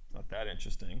not that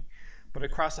interesting. But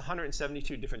across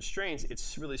 172 different strains,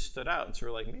 it's really stood out. And so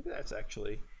we're like, maybe that's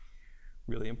actually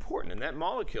really important. And that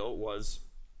molecule was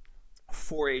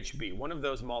 4-HB, one of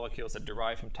those molecules that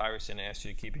derive from tyrosine I asked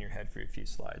you to keep in your head for a few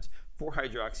slides,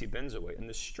 4-hydroxybenzoate. And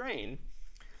the strain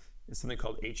is something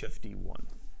called HFD1.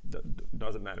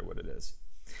 Doesn't matter what it is.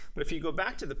 But if you go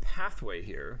back to the pathway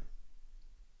here,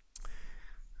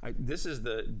 this is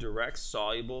the direct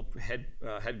soluble head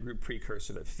group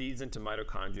precursor that feeds into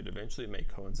mitochondria to eventually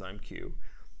make coenzyme Q.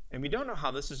 And we don't know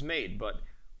how this is made, but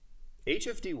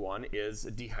HFD1 is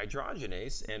a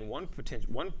dehydrogenase, and one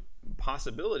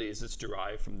possibility is it's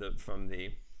derived from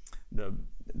the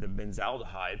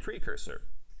benzaldehyde precursor.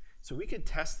 So we could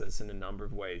test this in a number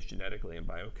of ways genetically and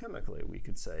biochemically. We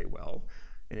could say, well,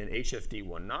 in an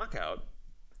HFD1 knockout,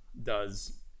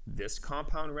 does this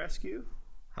compound rescue?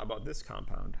 How about this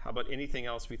compound? How about anything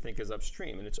else we think is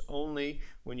upstream? And it's only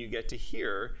when you get to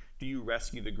here do you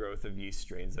rescue the growth of yeast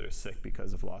strains that are sick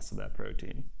because of loss of that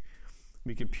protein.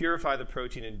 We can purify the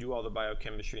protein and do all the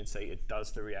biochemistry and say it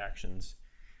does the reactions.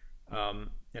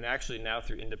 And actually now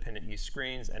through independent yeast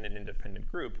screens and an independent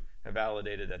group have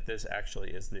validated that this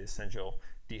actually is the essential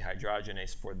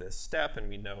dehydrogenase for this step, and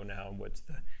we know now what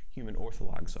the human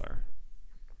orthologs are.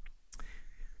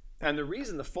 And the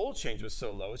reason the fold change was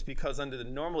so low is because under the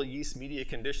normal yeast media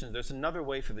conditions, there's another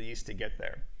way for the yeast to get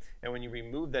there. And when you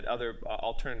remove that other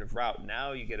alternative route,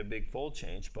 now you get a big fold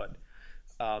change. But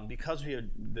because we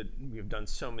have done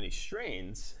so many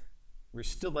strains, we're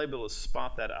still able to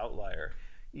spot that outlier,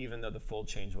 even though the fold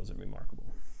change wasn't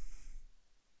remarkable.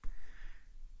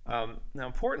 Now,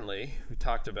 importantly, we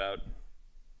talked about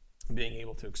being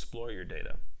able to explore your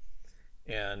data.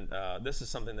 And this is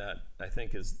something that I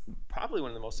think is probably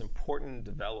one of the most important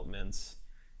developments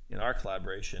in our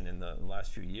collaboration in the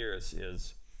last few years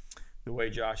is the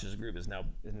way Josh's group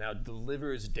now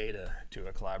delivers data to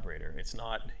a collaborator. It's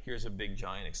not, here's a big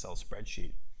giant Excel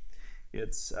spreadsheet.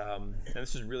 It's, and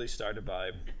this is really started by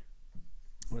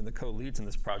one of the co-leads in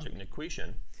this project, Nick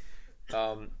Quishan,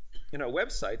 a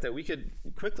website that we could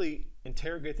quickly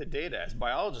interrogate the data. As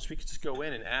biologists, we could just go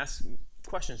in and ask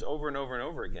questions over and over and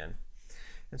over again.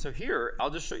 And so here, I'll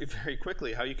just show you very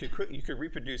quickly how you could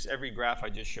reproduce every graph I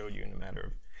just showed you in a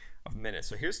matter of minutes.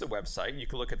 So here's the website. You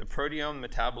can look at the proteome,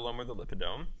 metabolome, or the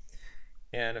lipidome.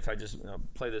 And if I just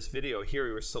play this video here,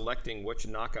 we were selecting which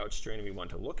knockout strain we want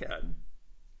to look at.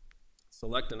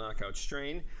 Select a knockout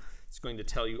strain. It's going to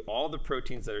tell you all the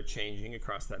proteins that are changing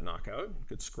across that knockout. You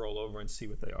could scroll over and see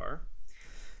what they are.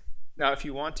 Now, if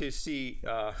you want to see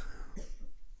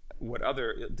what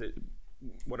other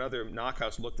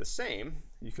knockouts look the same,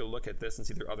 you can look at this and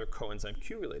see there are other coenzyme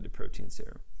Q-related proteins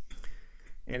here.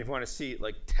 And if you want to see,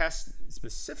 test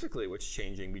specifically what's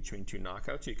changing between two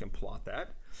knockouts, you can plot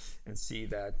that and see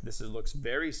that this looks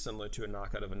very similar to a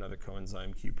knockout of another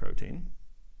coenzyme Q protein.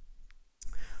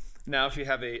 Now, if you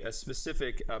have a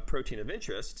specific protein of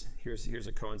interest, here's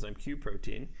a coenzyme Q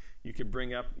protein, you could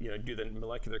bring up, do the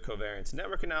molecular covariance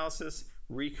network analysis,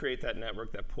 recreate that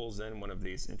network that pulls in one of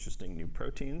these interesting new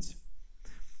proteins.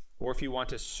 Or if you want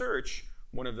to search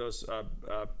one of those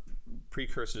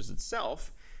precursors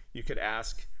itself, you could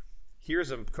ask,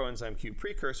 here's a coenzyme Q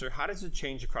precursor, how does it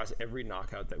change across every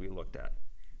knockout that we looked at?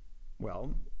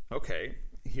 Well, okay,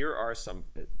 here are some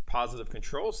positive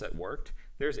controls that worked.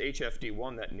 There's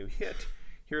HFD1, that new hit.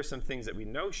 Here are some things that we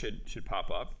know should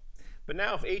pop up. But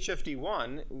now if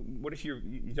HFD1, what if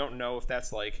you don't know if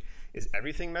that's is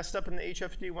everything messed up in the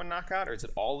HFD1 knockout, or is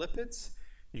it all lipids?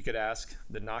 You could ask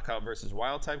the knockout versus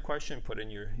wild type question, put in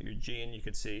your gene, you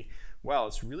could see, well,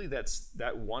 it's really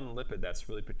that one lipid that's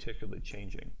really particularly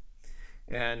changing.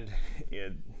 And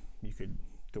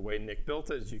the way Nick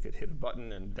built it is you could hit a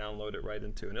button and download it right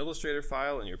into an Illustrator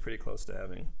file, and you're pretty close to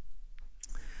having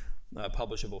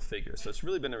publishable figures. So it's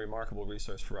really been a remarkable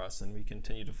resource for us, and we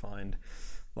continue to find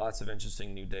lots of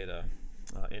interesting new data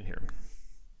in here.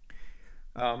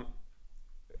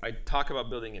 I talk about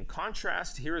building in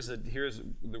contrast. Here's the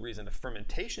reason the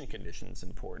fermentation condition is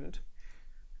important.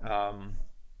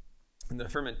 In the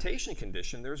fermentation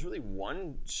condition, there's really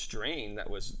one strain that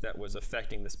was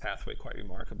affecting this pathway quite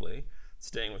remarkably.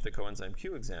 Staying with the coenzyme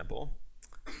Q example,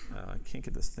 I can't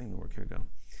get this thing to work. Here we go.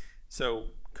 So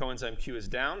coenzyme Q is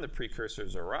down, the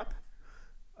precursors are up.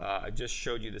 I just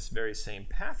showed you this very same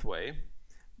pathway.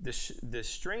 This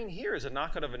strain here is a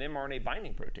knockout of an mRNA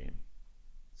binding protein.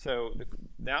 So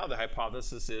now the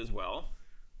hypothesis is, well,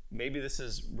 maybe this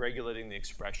is regulating the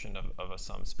expression of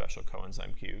some special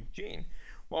coenzyme Q gene.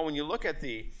 Well, when you look at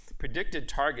the predicted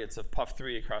targets of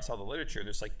PUF3 across all the literature,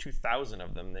 there's like 2,000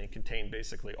 of them. They contain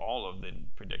basically all of the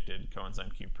predicted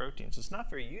coenzyme Q proteins. So it's not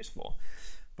very useful.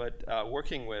 But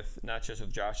working with, not just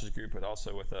with Josh's group, but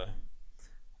also with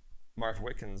Marv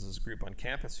Wickens' group on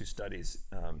campus who studies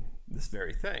this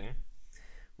very thing,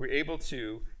 we're able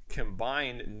to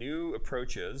combine new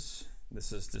approaches.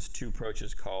 This is just two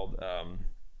approaches called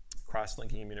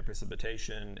cross-linking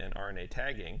immunoprecipitation and RNA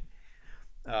tagging,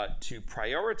 to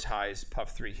prioritize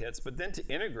PUF3 hits, but then to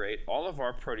integrate all of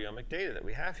our proteomic data that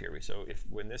we have here. So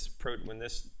when this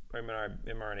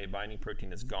mRNA binding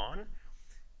protein is gone,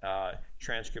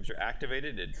 transcripts are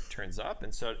activated, it turns up,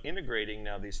 and so integrating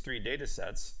now these three data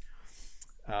sets,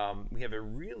 we have a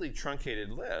really truncated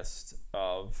list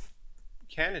of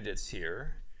candidates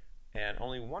here, and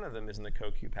only one of them is in the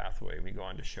CoQ pathway. We go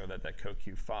on to show that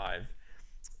CoQ5,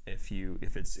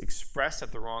 if it's expressed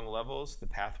at the wrong levels, the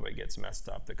pathway gets messed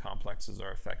up, the complexes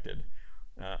are affected,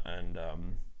 and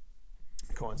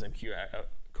coenzyme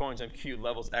Q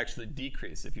levels actually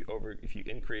decrease if you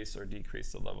increase or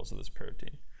decrease the levels of this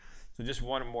protein. So just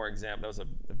one more example. That was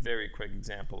a very quick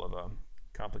example of a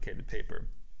complicated paper.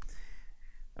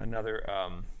 Another,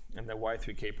 and the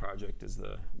Y3K project is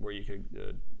where you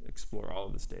could explore all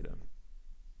of this data.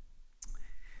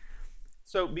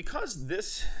 So because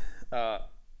this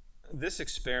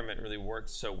experiment really worked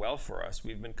so well for us,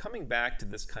 we've been coming back to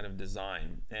this kind of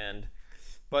design.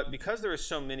 But because there were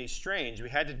so many strains, we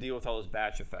had to deal with all those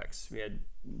batch effects. We had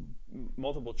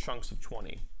multiple chunks of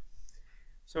 20.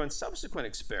 So in subsequent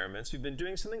experiments, we've been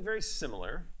doing something very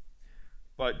similar,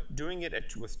 but doing it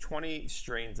with 20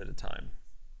 strains at a time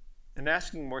and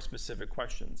asking more specific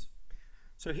questions.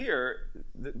 So here,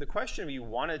 the question we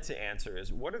wanted to answer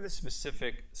is, what are the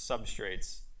specific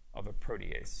substrates of a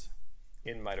protease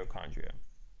in mitochondria?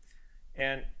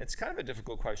 And it's kind of a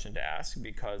difficult question to ask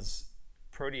because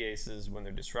proteases, when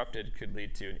they're disrupted, could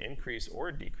lead to an increase or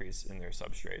a decrease in their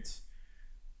substrates.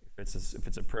 If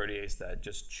it's a protease that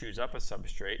just chews up a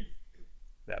substrate,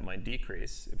 that might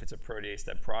decrease. If it's a protease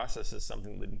that processes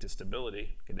something leading to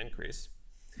stability, it could increase.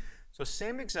 So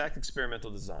same exact experimental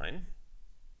design.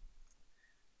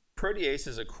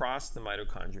 Proteases across the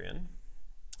mitochondrion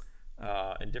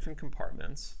in different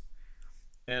compartments.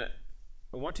 And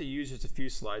I want to use just a few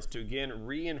slides to again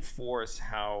reinforce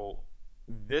how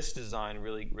this design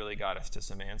really got us to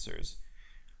some answers.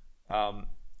 All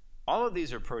of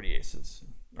these are proteases,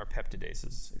 or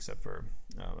peptidases, except for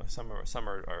some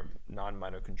are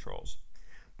non-mitocontrols.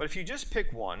 But if you just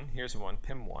pick one, here's one,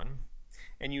 PIM1,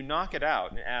 and you knock it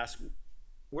out and ask,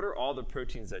 what are all the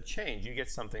proteins that change? You get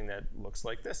something that looks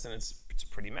like this, and it's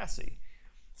pretty messy.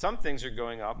 Some things are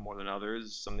going up more than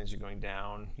others, some things are going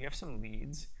down. You have some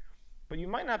leads, but you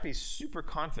might not be super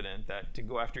confident that to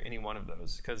go after any one of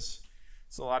those, because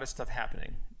there's a lot of stuff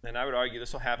happening. And I would argue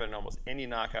this will happen in almost any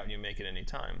knockout you make at any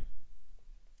time.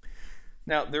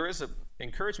 Now, there is an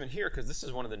encouragement here because this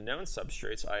is one of the known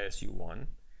substrates, ISU1.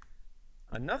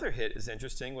 Another hit is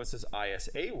interesting, which is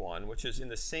ISA1, which is in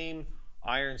the same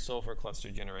iron-sulfur cluster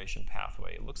generation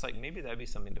pathway. It looks like maybe that'd be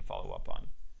something to follow up on.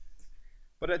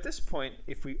 But at this point,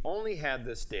 if we only had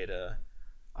this data,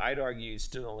 I'd argue you'd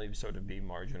still only sort of be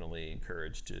marginally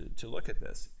encouraged to look at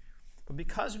this. But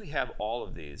because we have all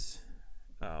of these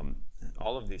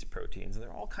proteins, and they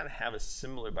all kind of have a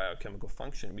similar biochemical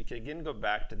function, we can again go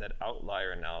back to that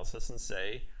outlier analysis and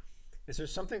say, is there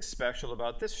something special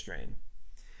about this strain?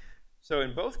 So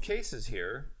in both cases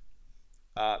here,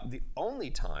 the only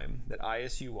time that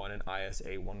ISU1 and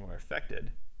ISA1 were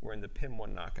affected were in the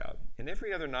PIM1 knockout. In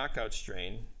every other knockout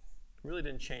strain, really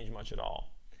didn't change much at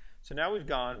all. So now we've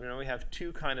gone, we have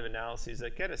two kind of analyses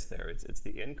that get us there. It's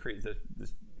the increase,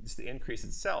 it's the increase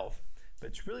itself, but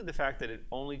it's really the fact that it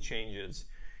only changes.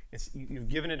 You've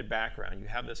given it a background. You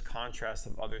have this contrast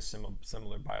of other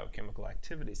similar biochemical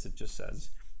activities that just says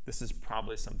this is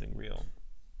probably something real.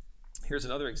 Here's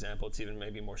another example. It's even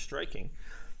maybe more striking.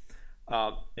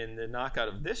 in the knockout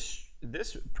of this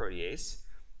protease,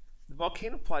 the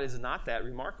volcanoplide is not that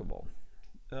remarkable.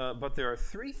 But there are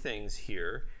three things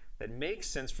here that make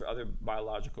sense for other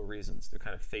biological reasons. They're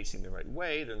kind of facing the right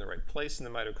way, they're in the right place in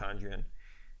the mitochondrion.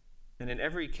 And in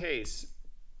every case,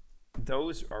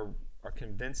 those are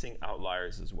convincing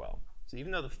outliers as well. So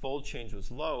even though the fold change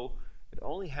was low, it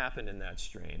only happened in that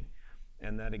strain.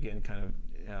 And that again kind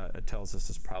of tells us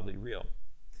it's probably real.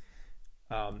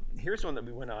 Here's one that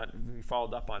we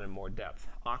followed up on in more depth.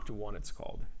 OCT1 it's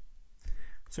called.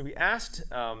 So we asked,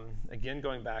 again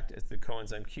going back to the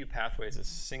coenzyme Q pathway as a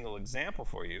single example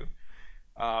for you,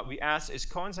 we asked, is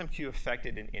coenzyme Q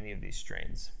affected in any of these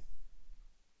strains?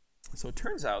 So it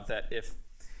turns out that if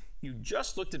you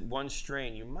just looked at one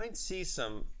strain, you might see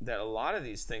that a lot of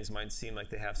these things might seem like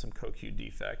they have some CoQ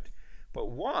defect, but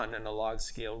one in a log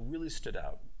scale really stood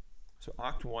out. So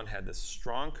OCT1 had this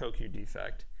strong CoQ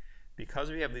defect.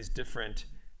 Because we have these different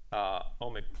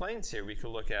omic planes here, we could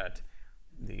look at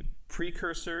the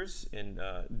precursors in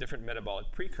different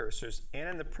metabolic precursors, and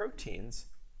in the proteins,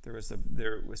 there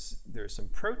were some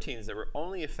proteins that were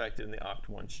only affected in the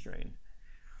OCT1 strain.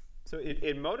 So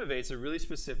it motivates a really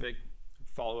specific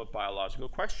follow-up biological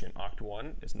question.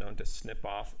 OCT1 is known to snip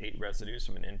off 8 residues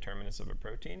from an N-terminus of a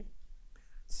protein.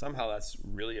 Somehow that's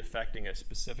really affecting a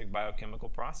specific biochemical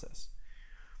process.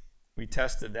 We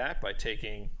tested that by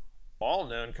taking all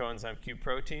known coenzyme Q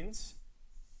proteins,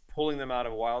 pulling them out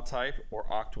of wild type or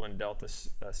OCT1 delta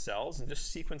cells, and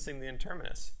just sequencing the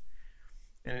N-terminus.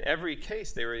 And in every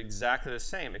case, they were exactly the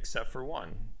same except for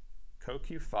one.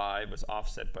 CoQ5 was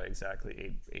offset by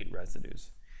exactly 8 residues.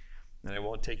 And I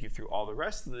won't take you through all the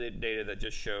rest of the data that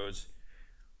just shows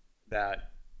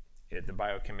that the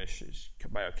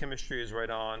biochemistry is right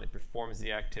on, it performs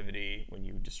the activity. When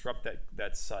you disrupt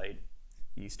that site,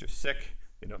 yeast are sick,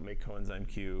 they don't make coenzyme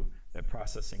Q, that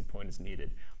processing point is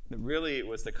needed. But really, it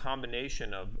was the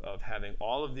combination of having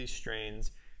all of these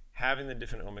strains, having the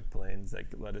different omic planes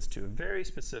that led us to a very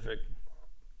specific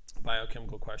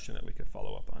biochemical question that we could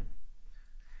follow up on.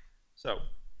 So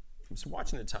I'm just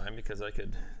watching the time because I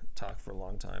could talk for a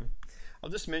long time. I'll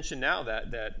just mention now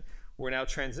that we're now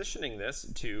transitioning this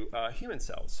to human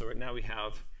cells. So right now we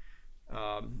have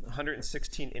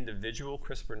 116 individual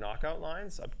CRISPR knockout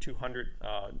lines, up to 200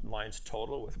 lines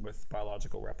total with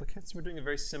biological replicates. We're doing a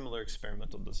very similar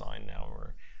experimental design now,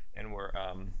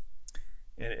 and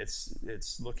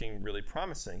it's looking really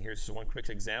promising. Here's just one quick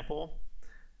example.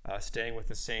 Staying with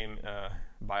the same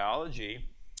biology,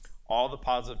 all the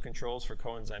positive controls for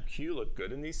coenzyme Q look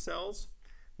good in these cells.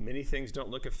 Many things don't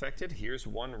look affected. Here's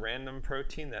one random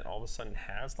protein that all of a sudden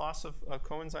has loss of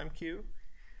coenzyme Q.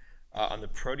 On the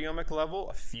proteomic level,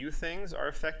 a few things are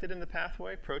affected in the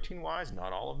pathway, protein-wise,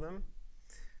 not all of them.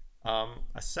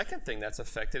 A second thing that's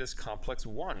affected is complex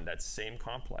 1, that same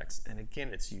complex. And again,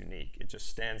 it's unique. It just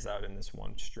stands out in this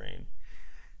one strain.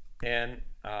 And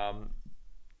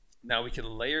now we can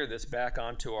layer this back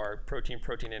onto our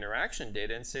protein-protein interaction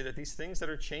data and say that these things that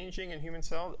are changing in human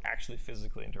cells actually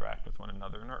physically interact with one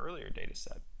another in our earlier data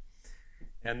set.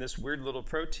 And this weird little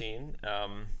protein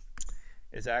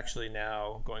is actually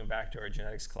now, going back to our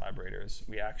genetics collaborators,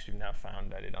 we actually now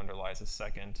found that it underlies a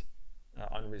second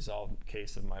unresolved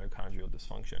case of mitochondrial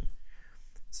dysfunction.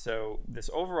 So this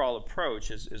overall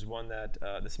approach is one that,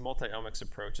 this multi-omics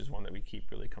approach is one that we keep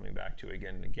really coming back to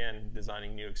again and again,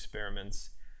 designing new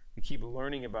experiments. We keep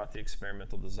learning about the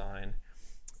experimental design,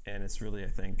 and it's really, I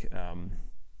think,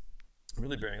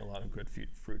 really bearing a lot of good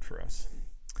fruit for us.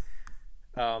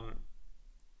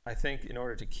 I think in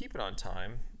order to keep it on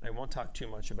time, I won't talk too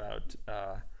much about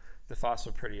the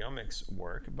phosphoproteomics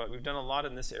work, but we've done a lot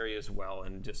in this area as well,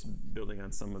 and just building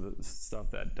on some of the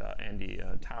stuff that Andy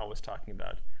Tao was talking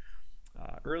about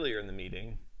earlier in the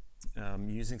meeting,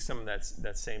 using some of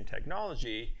that same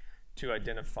technology to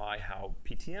identify how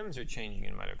PTMs are changing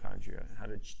in mitochondria, how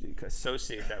to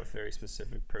associate that with very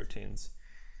specific proteins,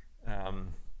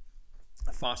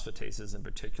 phosphatases in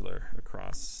particular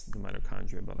across the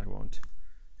mitochondria, but I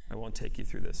won't take you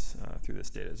through this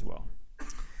data as well.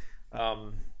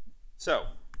 So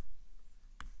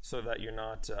that you're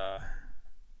not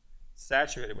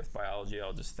saturated with biology,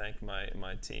 I'll just thank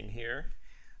my team here,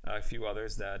 a few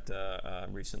others that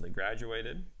recently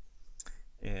graduated,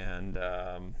 and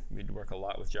we work a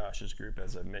lot with Josh's group,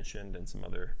 as I mentioned, and some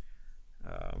other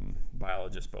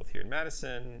biologists both here in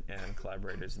Madison and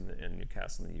collaborators in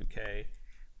Newcastle in the UK.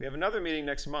 We have another meeting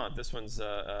next month. This one's,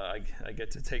 I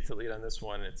get to take the lead on this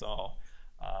one. It's all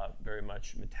very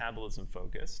much metabolism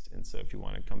focused. And so if you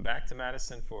want to come back to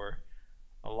Madison for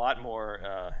a lot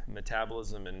more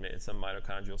metabolism and some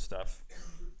mitochondrial stuff,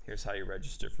 here's how you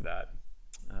register for that.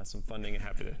 Some funding, and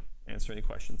happy to answer any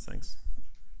questions. Thanks.